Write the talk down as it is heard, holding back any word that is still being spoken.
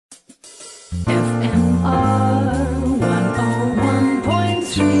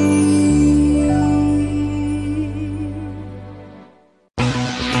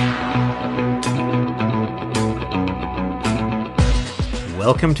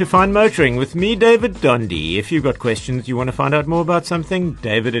welcome to Fine Motoring with me, David Dondi. If you've got questions, you want to find out more about something,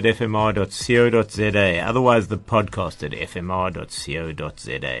 david at fmr.co.za, otherwise the podcast at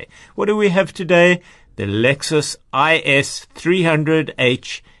fmr.co.za. What do we have today? The Lexus IS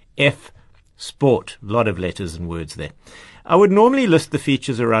 300HF Sport. A lot of letters and words there. I would normally list the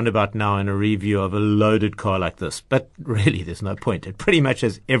features around about now in a review of a loaded car like this, but really there's no point. It pretty much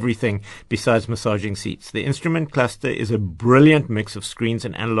has everything besides massaging seats. The instrument cluster is a brilliant mix of screens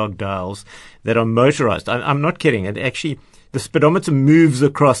and analog dials that are motorized. I'm not kidding. It actually, the speedometer moves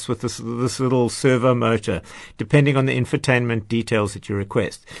across with this little servo motor, depending on the infotainment details that you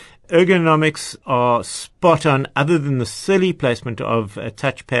request. Ergonomics are spot on, other than the silly placement of a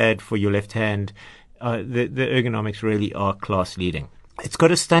touchpad for your left hand. The ergonomics really are class leading. It's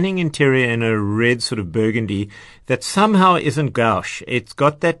got a stunning interior in a red sort of burgundy that somehow isn't gouache. It's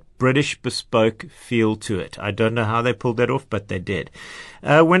got that British bespoke feel to it. I don't know how they pulled that off, but they did.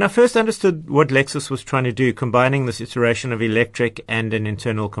 When I first understood what Lexus was trying to do, combining this iteration of electric and an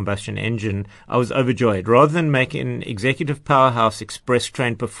internal combustion engine, I was overjoyed. Rather than make an executive powerhouse express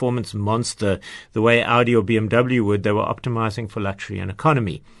train performance monster the way Audi or BMW would, they were optimizing for luxury and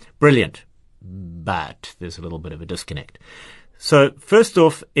economy. Brilliant. But there's a little bit of a disconnect. So first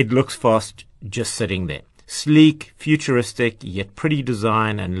off, it looks fast just sitting there. Sleek, futuristic, yet pretty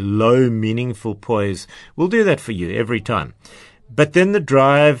design and low meaningful poise will do that for you every time. But then the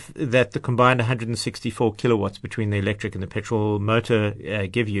drive that the combined 164 kilowatts between the electric and the petrol motor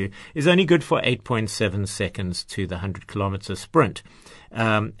give you is only good for 8.7 seconds to the 100-kilometer sprint.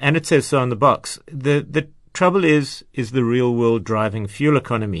 And it says so on the box. The trouble is the real-world driving fuel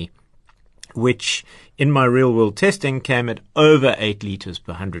economy, which in my real-world testing came at over 8 liters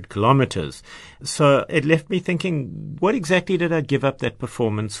per 100 kilometers. So it left me thinking, what exactly did I give up that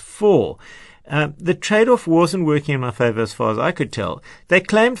performance for? The trade-off wasn't working in my favor as far as I could tell. They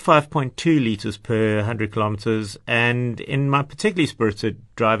claimed 5.2 liters per 100 kilometers, and in my particularly spirited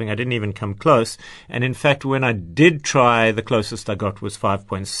driving, I didn't even come close. And in fact, when I did try, the closest I got was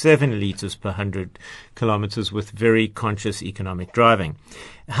 5.7 liters per 100 kilometers with very conscious economic driving.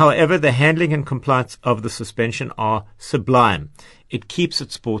 However, the handling and compliance of the suspension are sublime. It keeps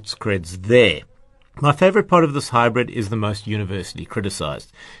its sports creds there. My favorite part of this hybrid is the most universally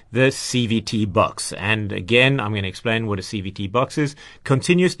criticized, the CVT box. And again, I'm going to explain what a CVT box is,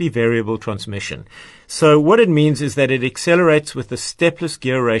 continuously variable transmission. So what it means is that it accelerates with a stepless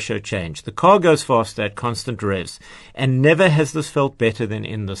gear ratio change. The car goes faster at constant revs, and never has this felt better than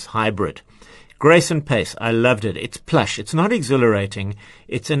in this hybrid. Grace and pace, I loved it. It's plush. It's not exhilarating.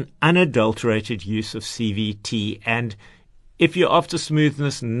 It's an unadulterated use of CVT, and if you're after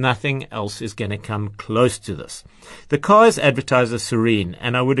smoothness, nothing else is going to come close to this. The car is advertised as serene,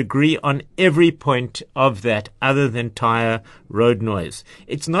 and I would agree on every point of that other than tire road noise.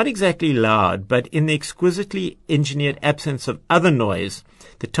 It's not exactly loud, but in the exquisitely engineered absence of other noise,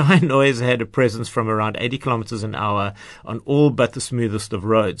 the tire noise had a presence from around 80 kilometers an hour on all but the smoothest of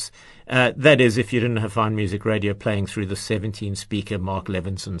roads. That is, if you didn't have fine music radio playing through the 17-speaker Mark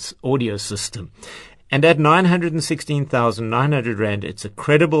Levinson's audio system. And at 916,900 Rand, it's a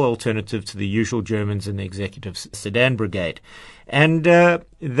credible alternative to the usual Germans in the executive sedan brigade. And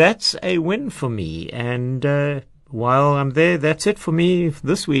that's a win for me. And while I'm there, that's it for me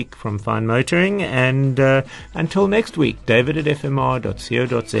this week from Fine Motoring. And until next week, David at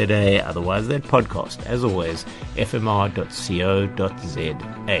fmr.co.za, otherwise that podcast, as always, fmr.co.za.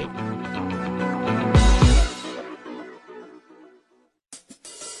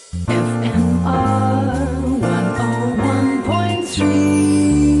 If